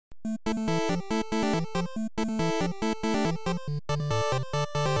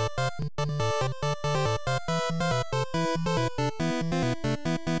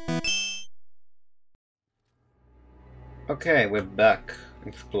Okay, we're back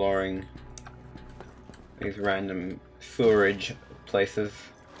exploring these random sewerage places.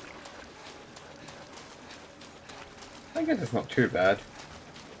 I guess it's not too bad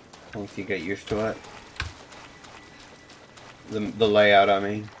once you get used to it. The layout, I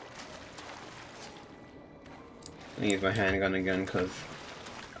mean. I'm gonna use my handgun again because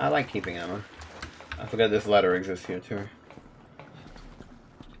I like keeping ammo. I forgot this ladder exists here too.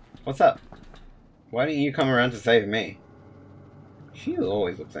 What's up? Why didn't you come around to save me? She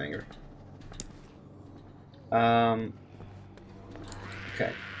always looks angry. Okay.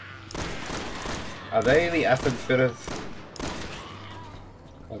 Are they the acid spitters?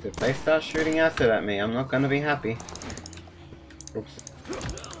 Well, if they start shooting acid at me, I'm not gonna be happy. Oops.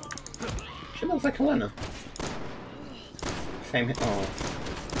 She looks like Helena. Same hit. Oh.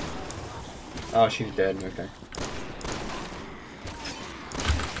 Oh, she's dead. Okay.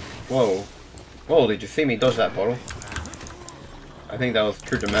 Whoa. Whoa, did you see me dodge that bottle? I think that was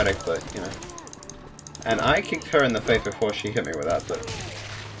true dramatic, but, you know. And I kicked her in the face before she hit me with that, but,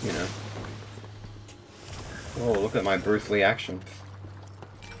 you know. Whoa, look at my Bruce Lee actions.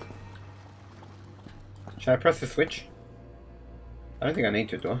 Should I press the switch? I don't think I need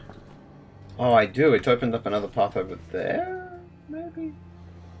to, do I? Oh, I do. It's opened up another path over there, maybe?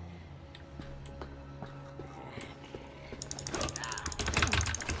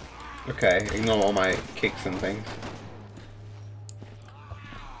 Okay, ignore all my kicks and things.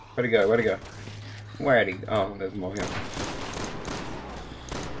 Where'd he go? Where'd he go? Where'd he go? Oh, there's more here.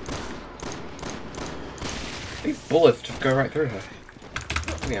 These bullets just go right through her.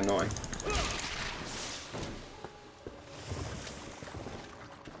 Really annoying.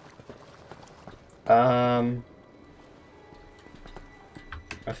 I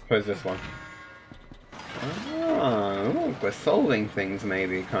suppose this one. Ah, look, we're solving things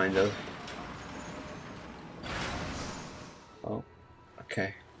maybe, kind of. Oh,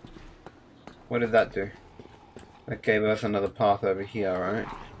 okay. What did that do? That gave us another path over here, right?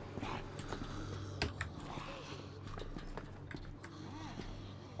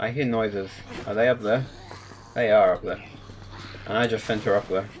 I hear noises. Are they up there? They are up there. And I just sent her up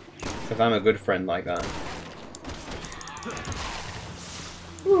there. Because I'm a good friend like that.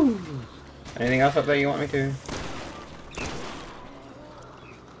 Woo. Anything else up there you want me to?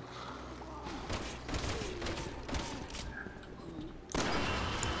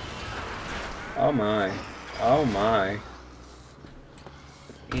 Oh my. Oh my.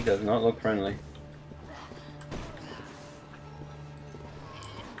 He does not look friendly.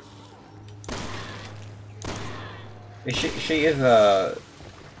 She is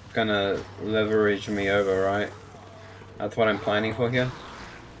gonna leverage me over, right? That's what I'm planning for here.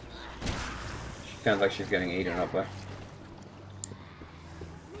 She sounds like she's getting eaten up there.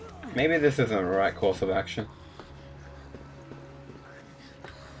 Maybe this isn't the right course of action.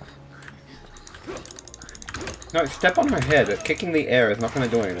 No, step on her head. Kicking the air is not going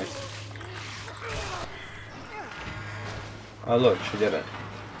to do anything. Oh look, she did it.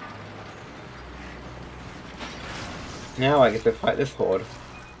 Now I get to fight this horde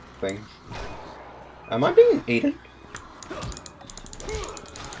thing. Am I being eaten?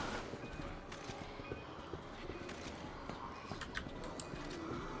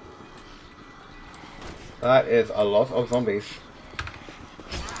 That is a lot of zombies.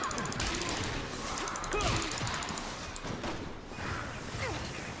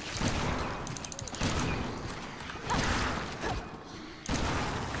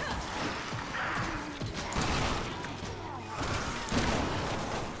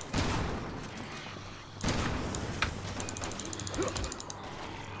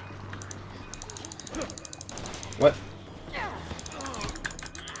 What?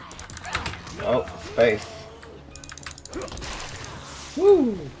 Oh, space.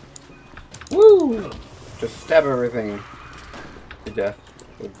 Woo! Woo! Just stab everything to death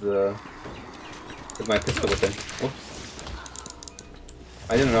with my pistol weapon. Whoops.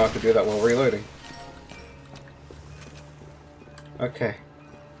 I didn't know I could do that while reloading. Okay.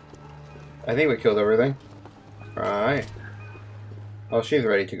 I think we killed everything. Right. Well, she's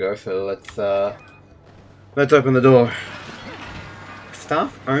ready to go, so let's open the door.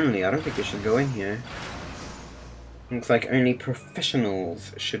 Staff only. I don't think it should go in here. Looks like only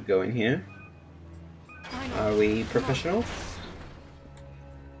professionals should go in here. Are we professionals?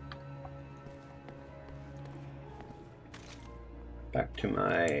 Back to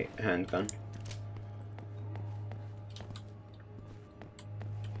my handgun.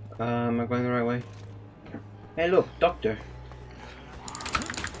 Am I going the right way? Hey look, doctor!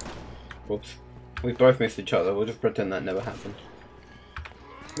 Whoops. We both missed each other. We'll just pretend that never happened.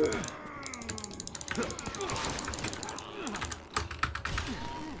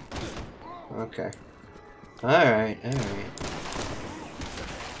 Okay. Alright, alright.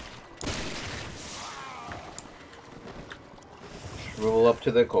 Roll up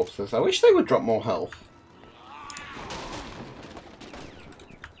to their corpses. I wish they would drop more health.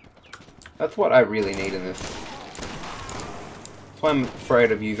 That's what I really need in this. That's why I'm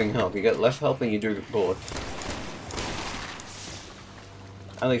afraid of using health. You get less health than you do with bullets.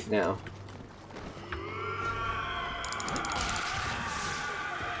 At least now.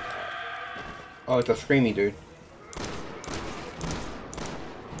 Oh, it's a screamy dude.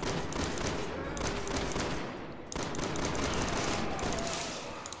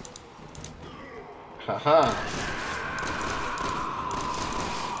 Haha.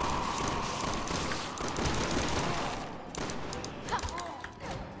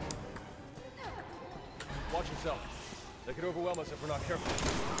 Watch yourself. They could overwhelm us if we're not careful.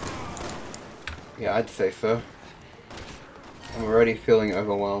 Yeah, I'd say so. I'm already feeling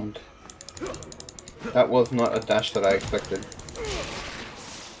overwhelmed. That was not a dash that I expected.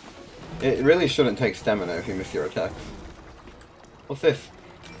 It really shouldn't take stamina if you miss your attacks. What's this?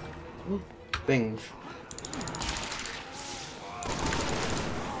 Things.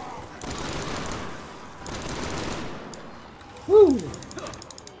 Woo!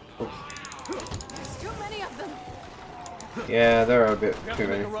 There's too many of them. Yeah, there are a bit too Make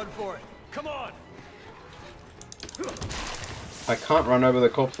many. a run for it. Come on. I can't run over the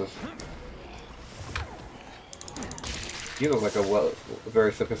corpses. You look like a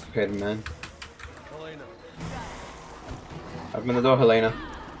very sophisticated man. Helena. Open the door, Helena.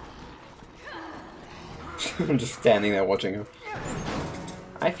 I'm just standing there watching her.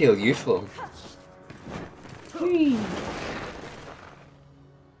 I feel useful. Whee.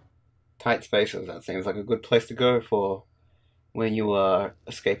 Tight spaces, that seems like a good place to go for when you are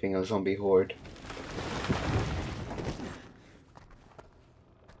escaping a zombie horde.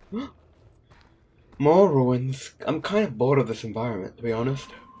 More ruins. I'm kind of bored of this environment, to be honest.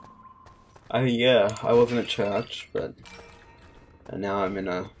 Yeah, I was in a church, but and now I'm in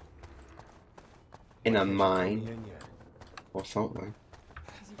a mine or something.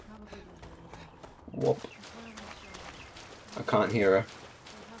 Whoop. I can't hear her.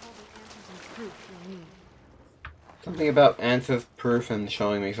 Something about answers, proof, and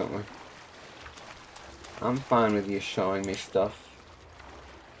showing me something. I'm fine with you showing me stuff.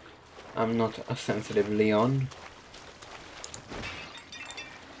 I'm not a sensitive Leon.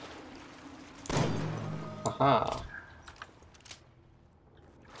 Haha.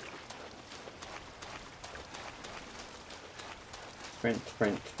 Sprint,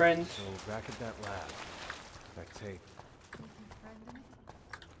 sprint, sprint. So back at that lab. That tape.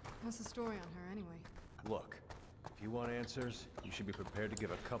 What's the story on her anyway? Look, if you want answers, you should be prepared to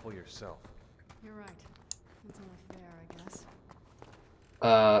give a couple yourself. You're right. That's only fair, I guess.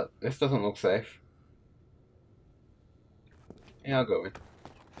 This doesn't look safe. Yeah, I'll go in.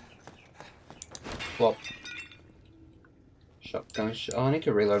 Flop. Shotgun. Oh, I need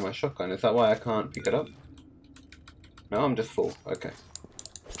to reload my shotgun. Is that why I can't pick it up? No, I'm just full. Okay.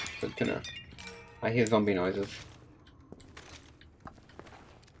 Good to know. I hear zombie noises.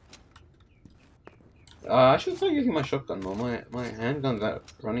 I should start using my shotgun more. My handgun's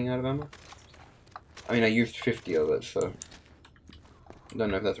running out of ammo. I mean, I used 50 of it, so I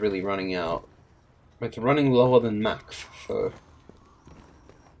don't know if that's really running out. But it's running lower than max, so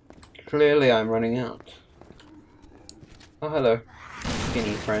clearly I'm running out. Oh, hello,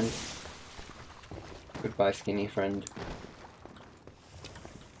 skinny friend. Goodbye, skinny friend.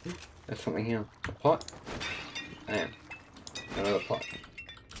 There's something here. A pot? Damn. Another pot.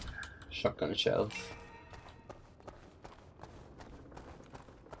 Shotgun shells.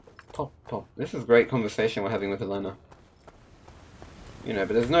 Pop, pop. This is great conversation we're having with Helena. You know,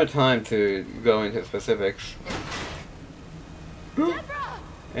 but there's no time to go into specifics. Deborah!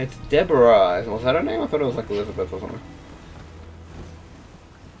 It's Deborah. Was that her name? I thought it was like Elizabeth or something.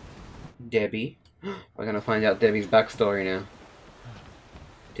 Debbie. We're gonna find out Debbie's backstory now.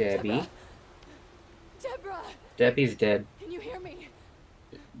 Debbie. Deborah! Debbie's dead. Can you hear me?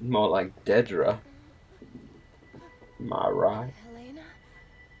 More like Dedra. Am I right? Helena?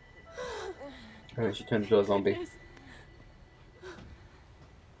 Oh, she turned into a zombie.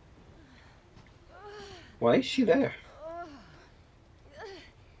 Why is she there?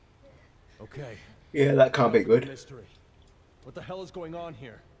 Okay. Yeah, that can't be good. Mystery. What the hell is going on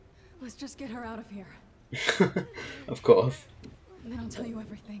here? Let's just get her out of here. Of course. And then I'll tell you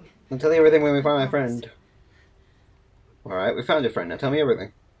everything. I'll tell you everything when we find my friend. Alright, we found your friend. Now tell me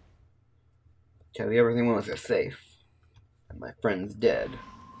everything. Tell you everything once you're safe. And my friend's dead.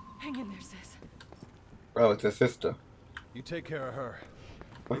 Hang in there, sis. Oh, it's her sister. You take care of her.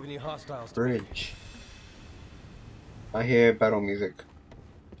 We have any hostiles? Bridge. I hear battle music.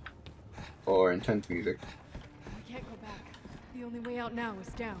 Or intense music. We can't go back. The only way out now is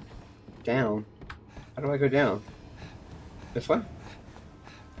down. Down? How do I go down? This way?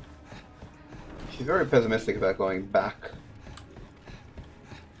 She's very pessimistic about going back.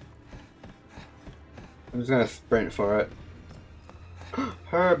 I'm just gonna sprint for it.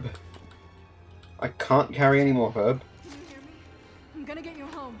 Herb! I can't carry any more herb. Can you hear me? I'm gonna get you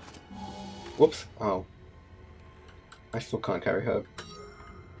home. Whoops. Oh. I still can't carry herb.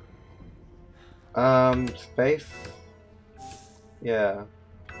 Space? Yeah.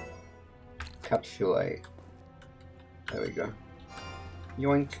 Capsulate. There we go.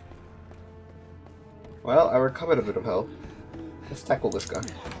 Yoink. Well, I recovered a bit of health. Let's tackle this guy.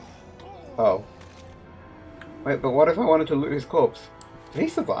 Oh. Wait, but what if I wanted to loot his corpse? Did he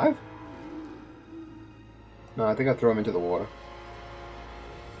survive? No, I think I threw him into the water.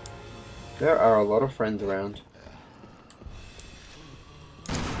 There are a lot of friends around.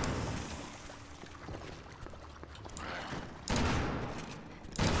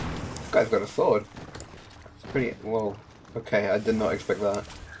 This guy's got a sword. It's pretty... Whoa. Okay, I did not expect that.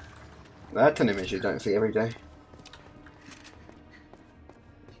 That's an image you don't see every day.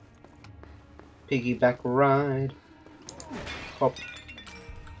 Piggyback ride. Hop.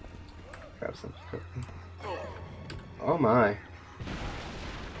 Grab some. Oh my.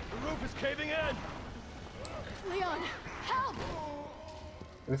 The roof is caving in! Leon, help!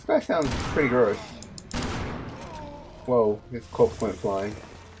 This guy sounds pretty gross. Whoa, his corpse went flying.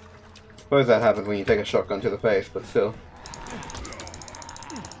 Suppose that happens when you take a shotgun to the face, but still.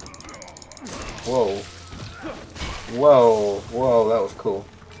 Whoa. Whoa, whoa, that was cool.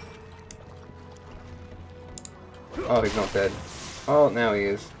 Oh, he's not dead. Oh, now he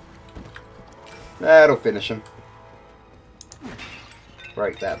is. That'll finish him.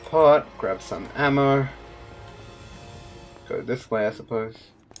 Break that pot, grab some ammo. Go this way, I suppose.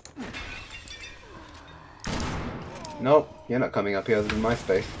 Nope, you're not coming up here. This is my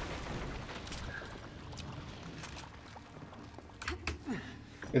space.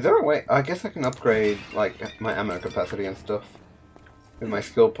 Is there a way? I guess I can upgrade, like, my ammo capacity and stuff with my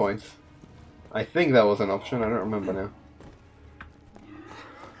skill points. I think that was an option. I don't remember now.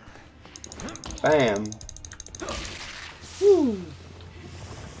 Bam! Woo!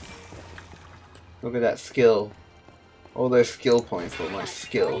 Look at that skill. All those skill points for my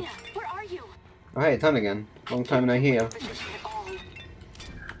skill. Helena, where are you? Oh, hey, Ton again. Long time no hear. Position at all.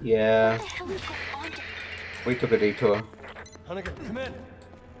 Yeah, What the hell is going on? we took a detour. Hunnigan, come in!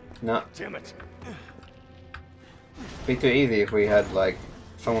 Nah, Damn it! be too easy if we had, like,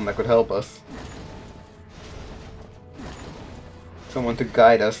 someone that could help us. Someone to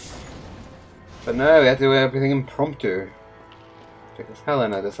guide us. But no, we have to do everything impromptu. Because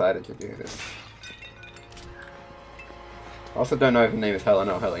Helena decided to do this. I also don't know if the name is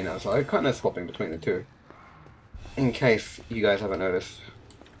Helena or Helena, so I'm kind of swapping between the two. In case you guys haven't noticed.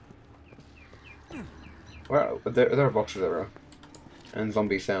 Where there are boxes everywhere. And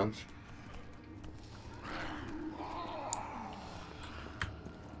zombie sounds.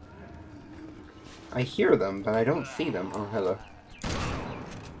 I hear them, but I don't see them. Oh, hello.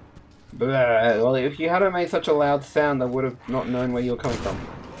 Blah. Well, if you hadn't made such a loud sound, I would have not known where you were coming from.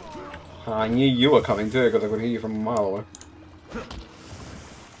 I knew you were coming too, because I could hear you from a mile away.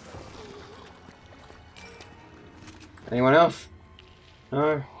 Anyone else?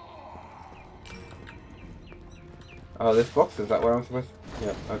 No? Oh, this box, is that where I'm supposed to?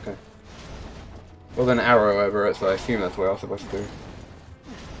 Yep, okay. Well, there's an arrow over it, so I assume that's where I'm supposed to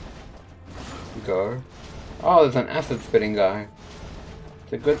go. Oh, there's an acid spitting guy.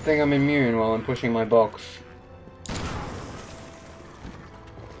 It's a good thing I'm immune while I'm pushing my box.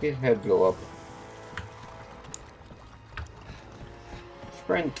 His head blew up.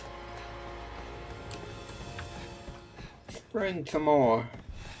 Sprint! Sprint some more.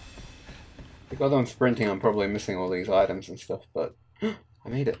 Because I'm sprinting, I'm probably missing all these items and stuff, but I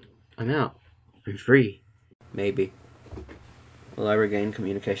made it. I'm out. I'm free. Maybe. Will I regain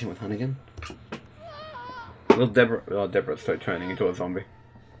communication with Hunnigan? Will Deborah... Oh, Deborah's so turning into a zombie.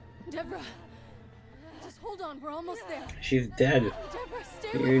 Deborah, just hold on. We're almost there. She's dead. Deborah,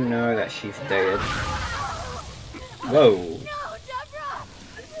 stay with You me. know that she's dead. Whoa. No, Deborah!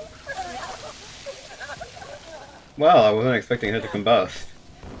 Well, I wasn't expecting her to combust.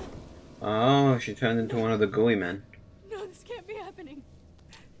 Oh, she turned into one of the gooey men. No, this can't be happening.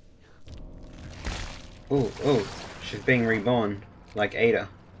 Ooh, ooh. She's being reborn. Like Ada.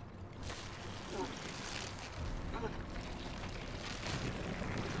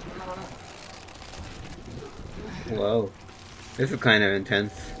 Whoa. This is kind of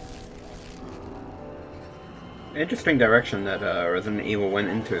intense. Interesting direction that Resident Evil went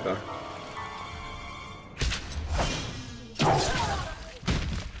into, though.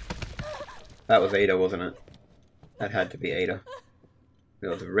 That was Ada, wasn't it? That had to be Ada. It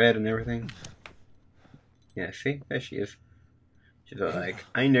was red and everything. Yeah, see? There she is. She's all like,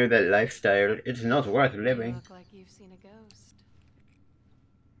 I know that lifestyle. It's not worth You living. look like you've seen a ghost.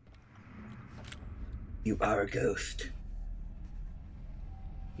 You are a ghost.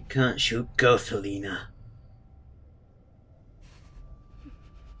 You can't shoot ghosts, Helena.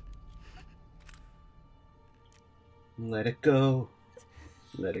 Let it go.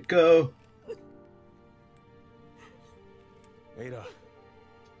 Let it go. Ada,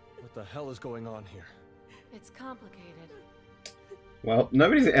 what the hell is going on here? It's complicated. Well,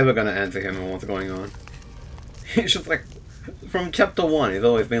 nobody's ever gonna answer him on what's going on. He's just like, from chapter 1, he's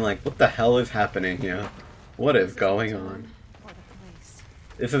always been like, what the hell is happening here? What is going on? Or the police.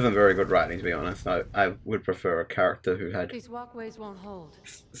 This isn't very good writing, to be honest. I would prefer a character who had These walkways won't hold.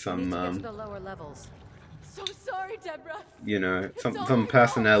 some, Need to get to the lower levels. So sorry, Deborah. you know, some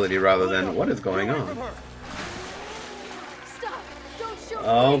personality rather than what is going on. Stop! Don't shoot!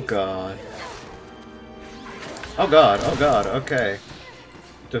 Oh god. Oh god, oh god, okay.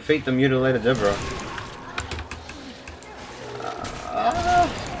 Defeat the mutilated Deborah.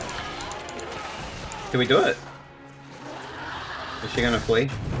 Can we do it? Is she gonna flee?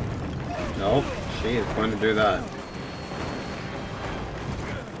 Nope, she is going to do that.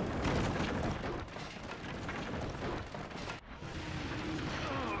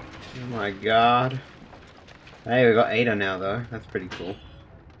 Oh my god. Hey, we got Ada now though. That's pretty cool.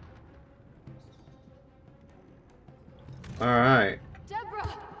 Alright.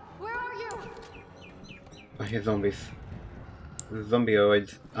 Deborah, where are you? I hear zombies.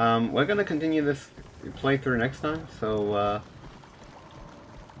 Zombioids. We're gonna continue this playthrough next time, so,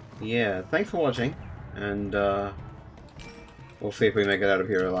 yeah, thanks for watching, and, we'll see if we make it out of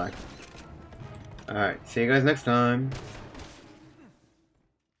here alive. Alright, see you guys next time.